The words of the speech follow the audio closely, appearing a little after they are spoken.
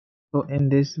So in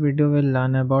this video we'll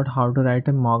learn about how to write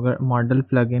a model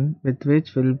plugin with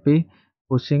which we'll be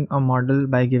pushing a model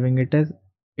by giving it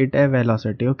a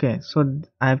velocity. Okay, so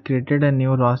I have created a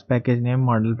new ROS package named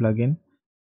model plugin.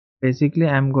 Basically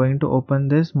I'm going to open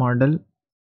this model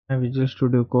in Visual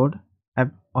Studio Code.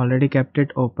 I've already kept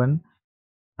it open.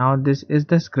 Now this is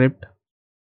the script.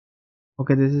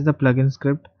 Okay, this is the plugin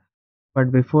script,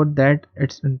 but before that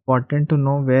it's important to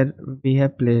know where we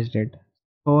have placed it.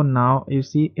 So now you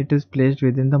see it is placed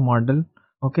within the model,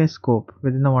 okay, scope,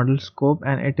 within the model scope,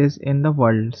 and it is in the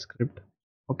world script.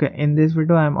 Okay, in this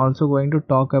video I'm also going to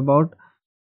talk about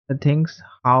the things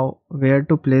how where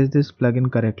to place this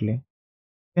plugin correctly.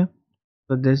 Okay,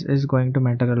 so this is going to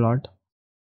matter a lot.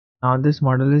 Now this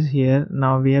model is here.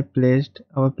 Now we have placed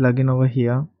our plugin over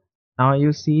here. Now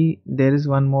you see there is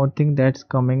one more thing that's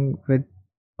coming with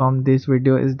from this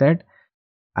video is that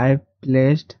I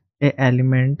placed a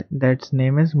element that's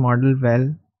name is model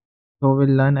well. So we'll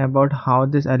learn about how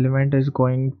this element is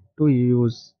going to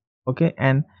use. Okay,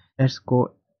 and let's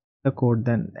go the code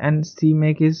then. And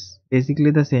CMake is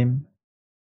basically the same,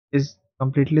 is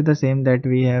completely the same that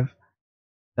we have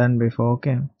done before.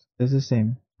 Okay, this is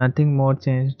same, nothing more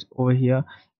changed over here.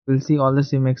 We'll see all the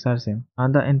CMakes are same. Now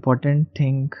the important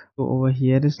thing to over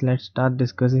here is let's start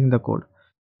discussing the code.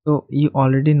 So you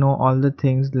already know all the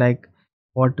things like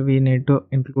what we need to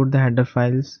include the header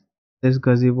files. This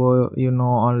Gazebo you know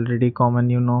already, common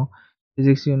you know,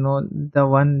 physics you know. The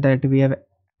one that we have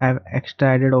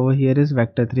extra added over here is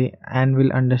vector3, and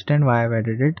we'll understand why I've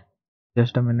added it.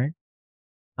 Just a minute.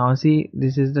 Now see,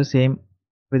 this is the same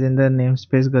within the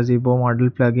namespace Gazebo model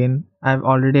plugin. I've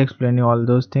already explained you all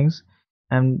those things.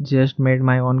 I'm just made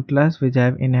my own class which I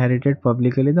have inherited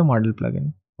publicly the model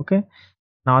plugin. Okay.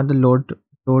 Now the load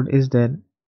is there.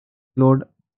 Load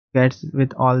gets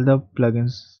with all the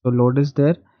plugins. So load is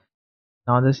there.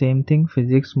 Now the same thing,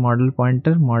 physics model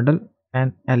pointer model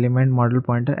and element model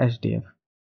pointer HDF.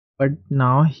 But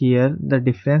now here the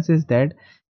difference is that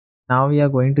now we are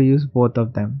going to use both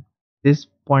of them, this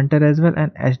pointer as well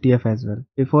and HDF as well.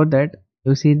 Before that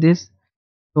you see this.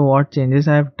 So what changes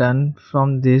I have done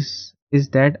from this is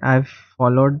that I've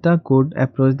followed the good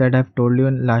approach that I've told you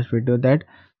in last video, that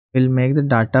will make the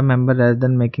data member rather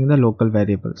than making the local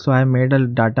variable. So I made a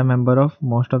data member of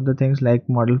most of the things like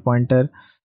model pointer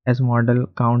as model,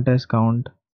 count as count,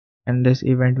 and this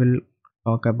event will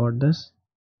talk about this.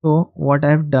 So what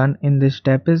I've done in this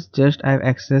step is just I've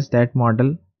accessed that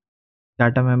model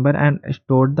data member and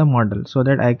stored the model so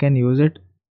that I can use it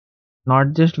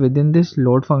not just within this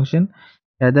load function,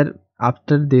 rather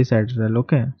after this as well.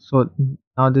 Okay, so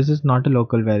now this is not a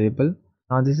local variable.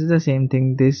 Now this is the same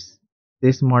thing, this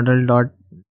model dot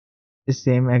is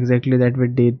same exactly that we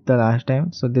did the last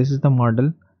time. So this is the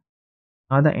model.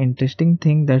 Now the interesting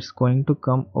thing that's going to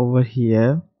come over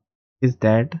here is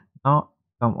that now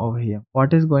come over here,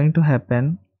 what is going to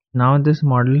happen now, this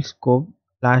model scope,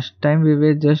 last time we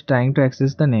were just trying to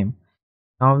access the name.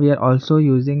 Now we are also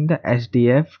using the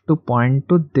HDF to point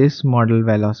to this model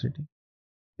velocity,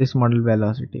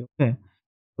 okay.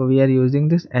 So we are using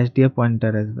this HDF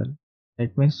pointer as well.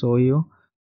 Let me show you.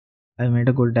 I made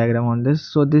a good diagram on this.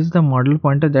 So this is the model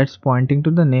pointer that's pointing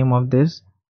to the name of this.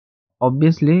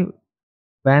 Obviously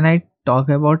when I talk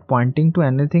about pointing to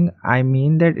anything, I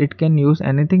mean that it can use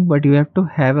anything, but you have to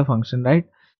have a function, right?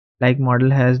 Like model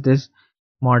has this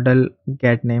model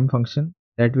get name function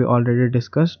that we already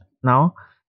discussed. Now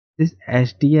this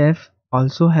HDF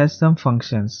also has some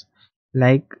functions,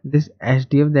 like this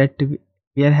HDF that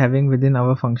we are having within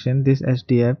our function. This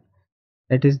HDF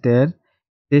that is there,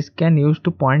 this can use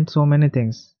to point so many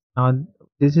things. Now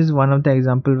this is one of the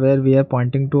example where we are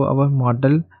pointing to our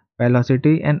model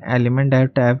velocity and element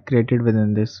that I have created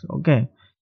within this. Okay,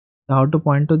 so how to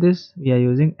point to this? We are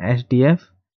using HDF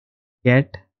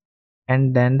get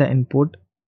and then the input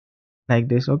like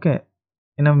this. Okay,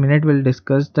 in a minute we'll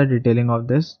discuss the detailing of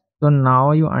this. So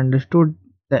now you understood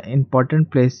the important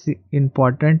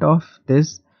of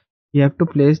this. You have to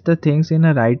place the things in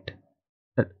a right,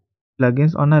 the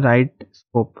plugins on a right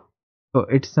scope. So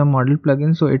it's a model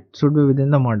plugin, so it should be within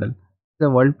the model.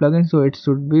 The world plugin, so it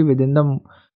should be within the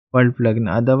world plugin.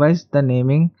 Otherwise the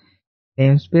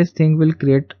namespace thing will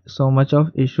create so much of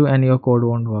issue and your code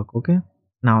won't work. Okay,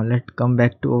 now let's come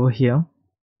back to over here.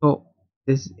 So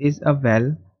this is a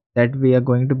well that we are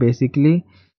going to basically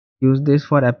use this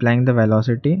for applying the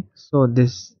velocity. So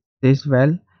this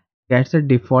well gets a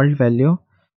default value,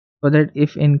 so that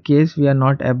if in case we are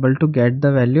not able to get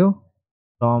the value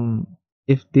from,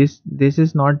 if this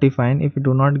is not defined, if we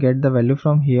do not get the value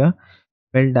from here,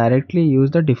 we'll directly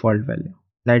use the default value.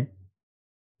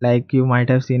 like you might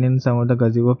have seen in some of the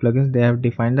Gazebo plugins, they have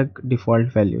defined the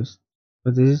default values.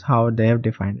 So this is how they have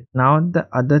defined it. Now the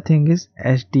other thing is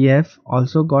HDF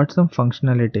also got some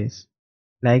functionalities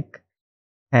like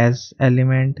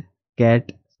HasElement,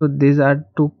 get. So these are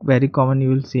two very common you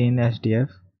will see in HDF.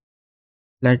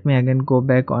 Let me again go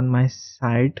back on my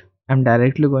site. I'm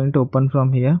directly going to open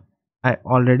from here. I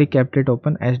already kept it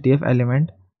open, HDF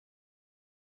element.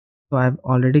 So I've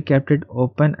already kept it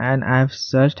open and I've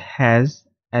searched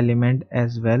HasElement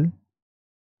as well.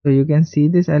 So you can see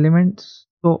this element.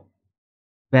 So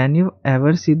when you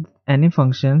ever see any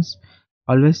functions,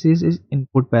 always sees is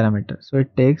input parameter. So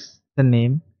it takes the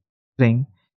name string.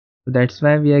 So that's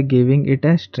why we are giving it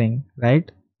a string,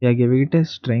 right? We are giving it a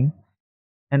string,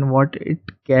 and what it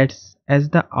gets as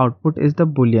the output is the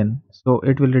boolean. So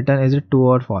it will return is it true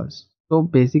or false. So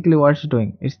basically what it's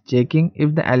doing, it's checking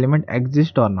if the element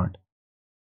exists or not,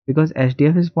 because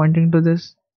HDF is pointing to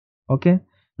this. Okay,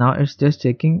 now it's just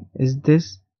checking is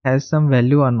this has some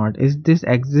value or not, is this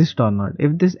exist or not.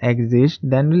 If this exists,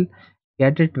 then we'll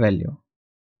get it value.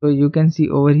 So you can see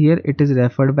over here it is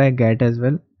referred by get as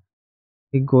well.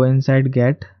 We go inside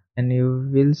get and you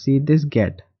will see this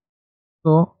get.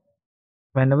 So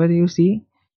whenever you see,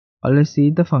 always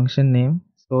see the function name.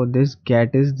 So this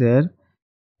get is there,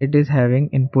 it is having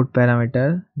input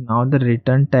parameter, now the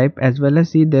return type, as well as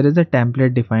see there is a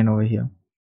template defined over here.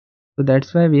 So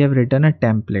that's why we have written a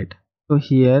template. So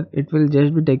here it will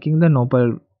just be taking the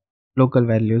local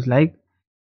values. Like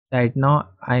right now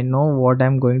I know what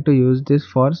I'm going to use this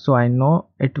for, so I know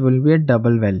it will be a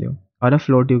double value or a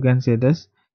float, you can say this.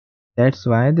 That's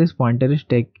why this pointer is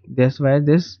that's why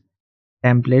this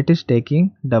template is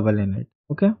taking double in it.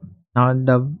 Okay, now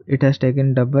it has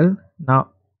taken double.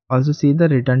 Now also see the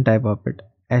return type of it,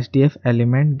 HDF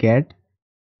element get.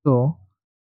 So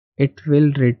it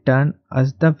will return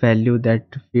us the value that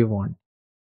we want,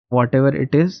 whatever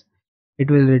it is. It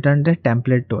will return the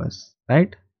template to us,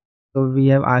 right? So we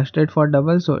have asked it for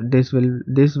double, so this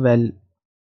value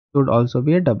should also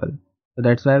be a double. So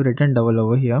that's why I've written double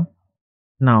over here.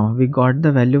 Now we got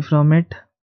the value from it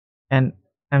and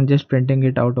I'm just printing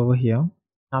it out over here.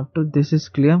 After this is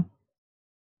clear,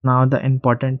 now the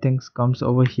important things comes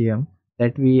over here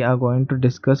that we are going to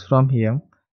discuss from here.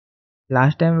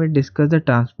 Last time we discussed the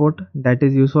transport that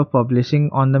is used for publishing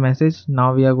on the message.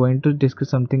 Now we are going to discuss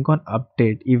something called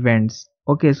update events.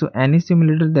 Okay, so any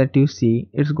simulator that you see,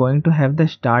 it's going to have the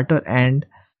start or end,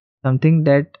 something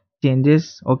that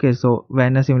changes. Okay, so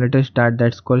when a simulator start,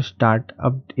 that's called start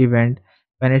up event.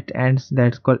 When it ends,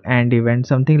 that's called end event,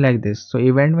 something like this. So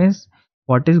event means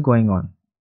what is going on.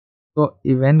 So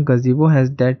event Gazebo has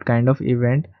that kind of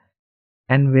event,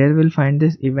 and where we'll find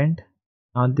this event?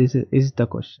 Now this is the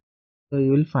question. So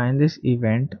you will find this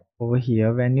event over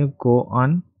here when you go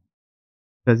on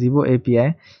Gazebo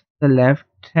API. The left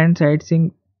hand side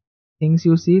things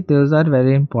you see, those are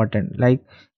very important. Like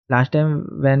last time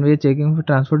when we are checking for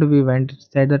transport, we went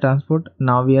inside the transport.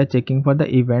 Now we are checking for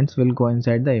the events, we'll go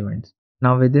inside the events.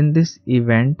 Now within this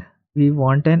event, we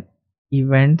want an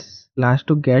events class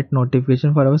to get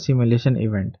notification for our simulation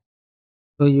event.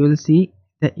 So you will see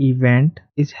the event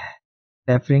is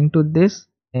referring to this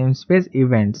namespace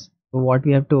events. So what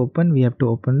we have to open, we have to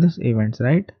open this events,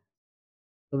 right?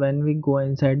 So when we go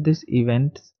inside this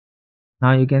events,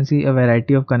 now you can see a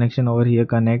variety of connection over here.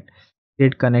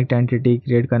 Create connect entity,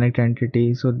 create connect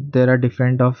entity. So there are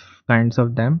different of kinds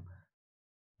of them.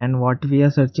 And what we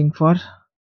are searching for,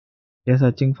 we are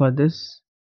searching for this.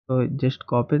 So just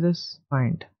copy this,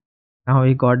 find. Now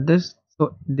we got this.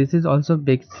 So this is also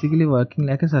basically working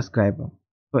like a subscriber.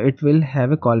 So it will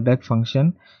have a callback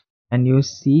function, and you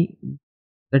see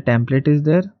the template is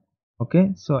there.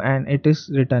 Okay, so and it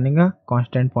is returning a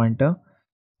constant pointer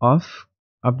of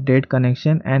update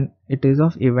connection, and it is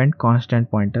of event constant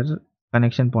pointer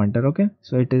connection pointer. Okay,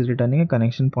 so it is returning a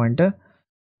connection pointer,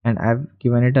 and I've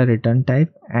given it a return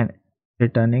type and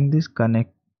returning this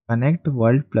connect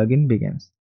world plugin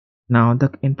begins. Now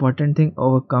the important thing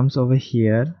comes over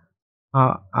here.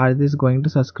 Are this going to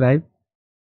subscribe?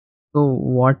 So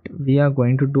what we are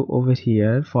going to do over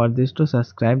here, for this to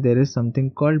subscribe, there is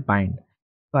something called bind.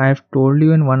 So I have told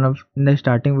you in the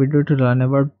starting video to learn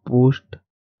about boost.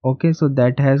 Okay, so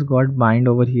that has got bind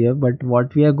over here, but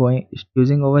what we are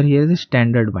using over here is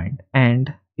standard bind.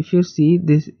 And if you see,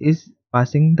 this is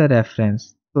passing the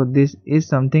reference. So this is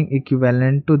something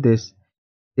equivalent to this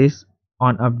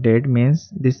on update means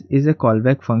this is a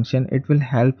callback function. It will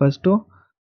help us to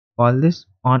call this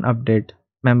on update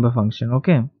member function.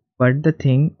 Okay, but the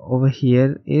thing over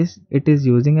here is it is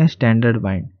using a standard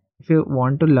bind. If you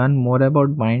want to learn more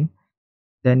about bind,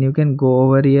 then you can go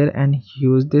over here and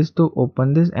use this to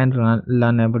open this and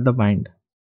learn about the bind.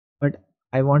 But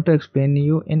I want to explain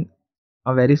you in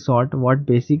a very short what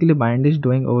basically bind is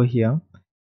doing over here.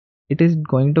 It is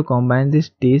going to combine this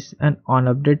TIS and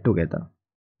OnUpdate together,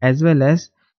 as well as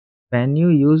when you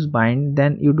use bind,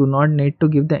 then you do not need to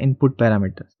give the input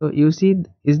parameter. So you see,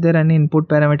 is there any input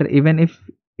parameter? Even if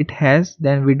it has,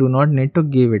 then we do not need to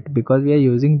give it because we are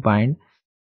using bind.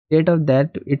 Instead of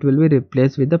that, it will be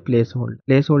replaced with the placeholder.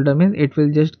 Placeholder means it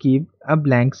will just keep a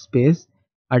blank space,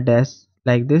 a dash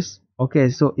like this. Okay,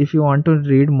 so if you want to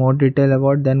read more detail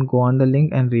about, then go on the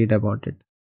link and read about it.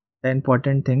 The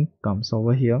important thing comes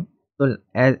over here. So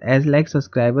as like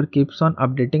subscriber keeps on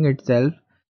updating itself,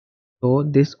 so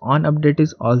this on update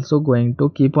is also going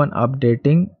to keep on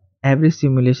updating every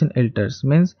simulation alters.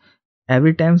 Means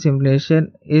every time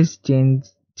simulation is changed,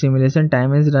 simulation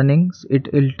time is running, it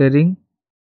altering,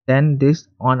 then this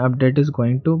on update is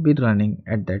going to be running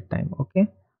at that time. Okay,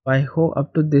 so I hope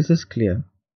up to this is clear.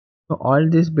 So all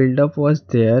this build up was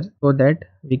there so that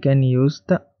we can use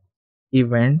the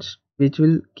events which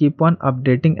will keep on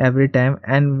updating every time,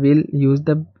 and we'll use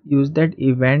that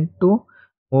event to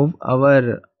move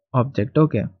our object.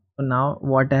 Okay, so now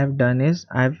what I have done is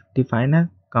I've defined a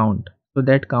count, so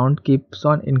that count keeps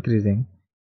on increasing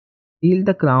till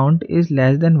the count is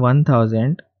less than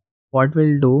 1000. What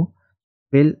we'll do,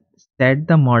 we'll set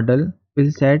the model,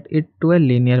 will set it to a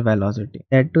linear velocity,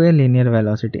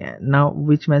 now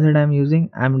which method I'm using?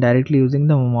 I'm directly using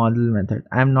the model method.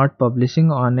 I'm not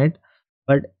publishing on it,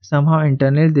 but somehow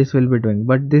internally this will be doing,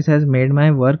 but this has made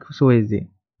my work so easy.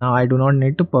 Now I do not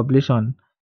need to publish on,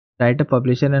 write a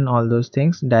publisher and all those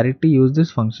things, directly use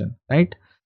this function, right?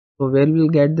 So where we'll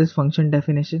get this function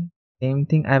definition? Same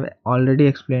thing, I've already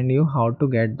explained you how to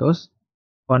get those.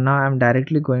 For now I'm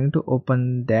directly going to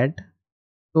open that.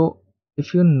 So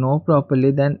if you know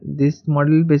properly, then this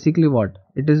model basically what?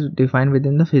 It is defined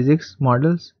within the physics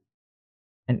models,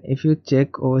 and if you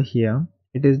check over here,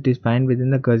 it is defined within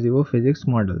the Gazebo physics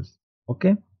models.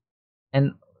 Okay,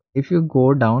 and if you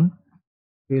go down,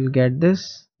 you will get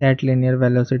this set linear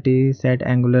velocity, set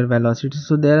angular velocity.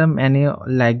 So there are many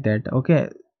like that. Okay,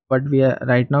 but we are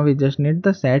right now we just need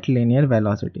the set linear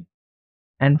velocity,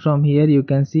 and from here you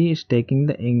can see it's taking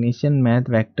the ignition math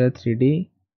vector 3D.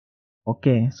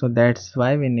 Okay, so that's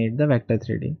why we need the vector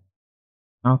 3D.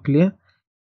 Now clear?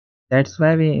 That's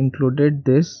why we included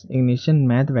this ignition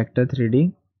math vector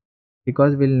 3D,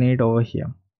 because we'll need over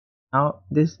here. Now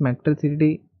this vector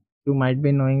 3D, you might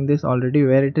be knowing this already,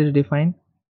 where it is defined.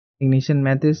 Ignition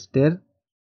math is there,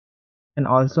 and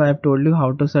also I have told you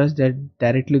how to search that.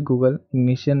 Directly Google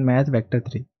ignition math vector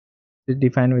 3. It is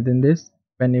defined within this.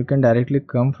 When you can directly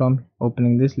come from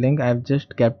opening this link, I have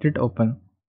just kept it open.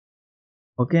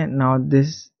 Okay, now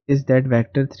this is that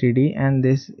vector 3D, and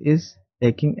this is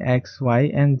taking x, y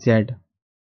and z.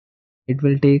 It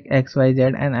will take x, y, z,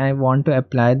 and I want to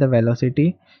apply the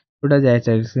velocity to the z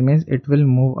axis. Means it will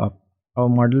move up, our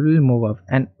model will move up.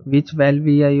 And which val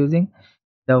we are using?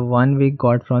 The one we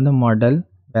got from the model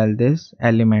val, this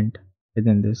element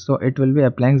within this. So it will be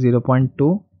applying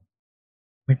 0.2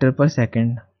 meter per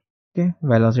second, okay,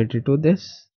 velocity to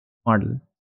this model.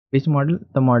 Which model?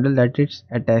 The model that it's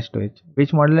attached to it.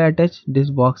 Which model is attached? This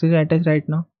box is attached right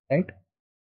now, right?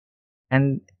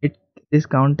 And it, this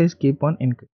count is keep on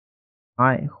increasing.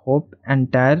 I hope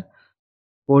entire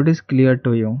code is clear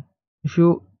to you. If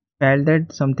you felt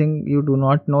that something you do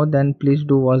not know, then please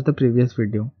do watch the previous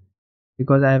video,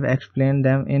 because I have explained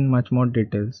them in much more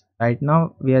details. Right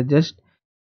now we are just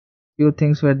few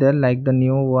things were there, like the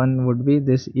new one would be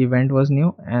this event was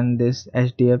new, and this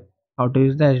HDF, how to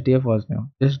use the HDF was new.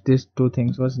 Just these two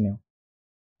things was new,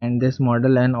 and this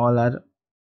model and all are,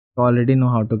 you already know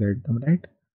how to get them, right?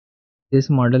 This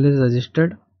model is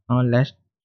registered. Now let's,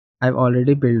 I've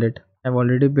already built it.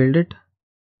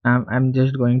 I'm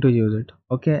just going to use it.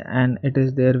 Okay, and it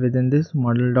is there within this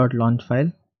model.launch file.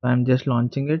 So I'm just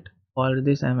launching it. For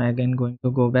this I'm again going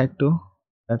to go back to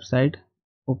website,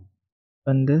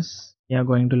 open this. We are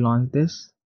going to launch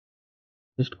this.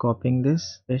 Just copying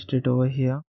this, paste it over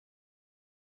here.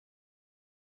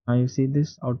 Now you see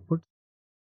this output.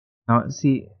 Now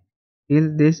see,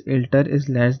 till this alter is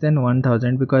less than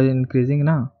 1000, because increasing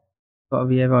now. So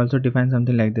we have also defined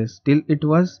something like this. Till it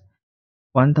was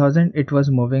 1000, it was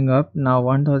moving up. Now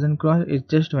 1000 cross, it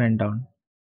just went down.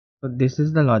 So this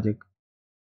is the logic,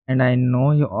 and I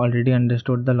know you already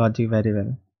understood the logic very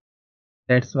well.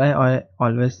 That's why I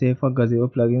always say for Gazebo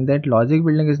plugin that logic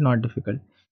building is not difficult.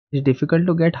 It's difficult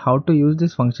to get how to use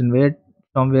this function, where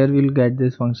from where we'll get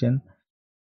this function,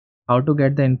 how to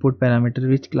get the input parameter,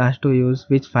 which class to use,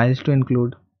 which files to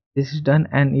include. This is done,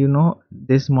 and you know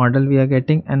this model we are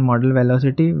getting, and model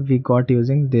velocity we got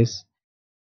using this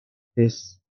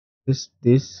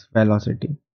this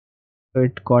velocity. So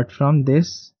it got from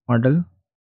this model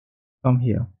from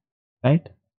here, right,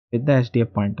 with the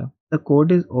SDF pointer. The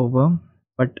code is over,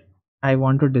 but I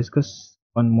want to discuss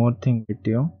one more thing with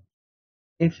you.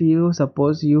 If you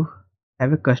suppose you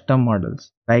have a custom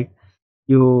models, like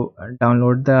you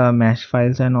download the mesh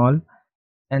files and all,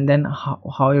 and then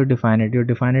how you define it, you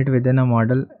define it within a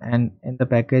model, and in the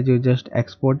package you just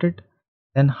export it,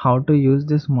 then how to use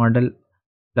this model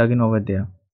plugin over there.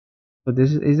 So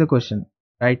this is a question.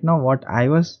 Right now what I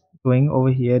was doing over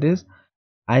here is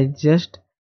I just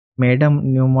made a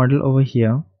new model over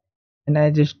here and I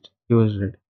just used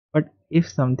it. But if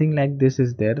something like this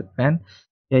is there, when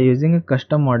you're using a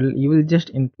custom model, you will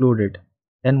just include it.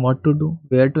 Then what to do,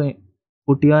 where to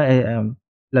put your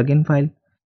plugin file,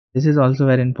 this is also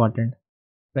very important.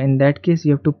 So in that case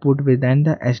you have to put within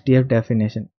the SDF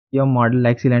definition your model.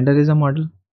 Like cylinder is a model,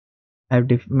 I've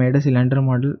made a cylinder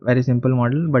model, very simple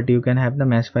model, but you can have the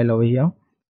mesh file over here,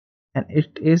 and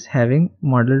it is having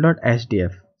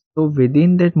model.hdf. So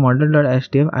within that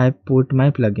model.hdf I put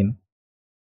my plugin.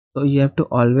 So you have to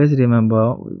always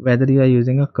remember, whether you are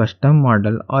using a custom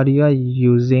model or you are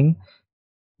using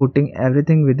putting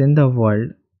everything within the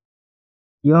world,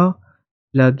 your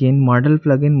plugin model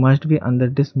plugin must be under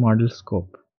this model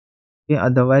scope. Okay,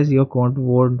 otherwise your code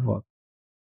won't work.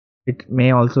 It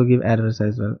may also give errors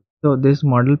as well. So this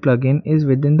model plugin is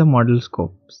within the model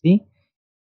scope, see,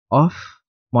 of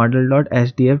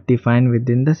model.hdf defined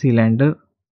within the cylinder.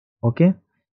 Okay,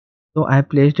 so I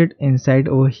placed it inside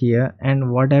over here,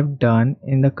 and what I've done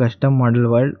in the custom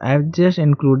model world, I've just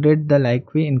included the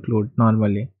like we include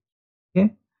normally.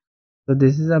 Okay, so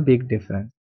this is a big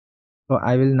difference. So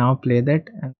I will now play that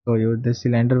and show you the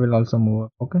cylinder will also move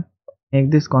up. Okay, make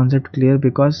this concept clear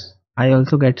because I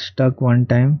also get stuck one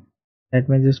time. Let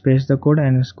me just paste the code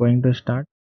and it's going to start.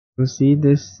 You see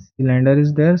this cylinder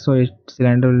is there, so it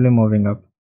cylinder will be moving up.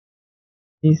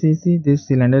 See, this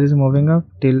cylinder is moving up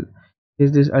till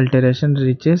this alteration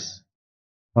reaches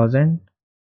 1000.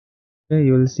 Okay,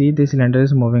 you will see the cylinder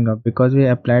is moving up because we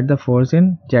applied the force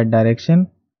in z direction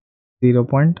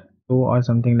 0.2 or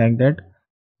something like that.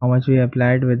 How much we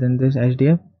applied within this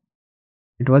HDF?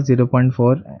 It was 0.4.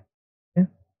 Okay,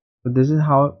 so this is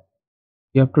how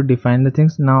you have to define the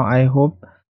things. Now I hope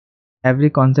every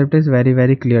concept is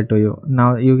very clear to you.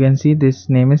 Now you can see this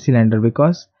name is cylinder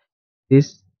because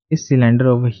this is cylinder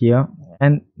over here,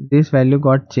 and this value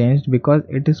got changed because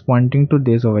it is pointing to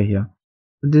this over here.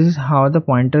 So this is how the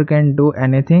pointer can do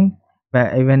anything,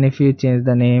 even if you change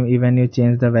the name, even you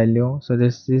change the value. So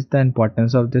this is the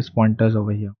importance of this pointers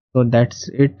over here. So that's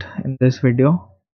it in this video.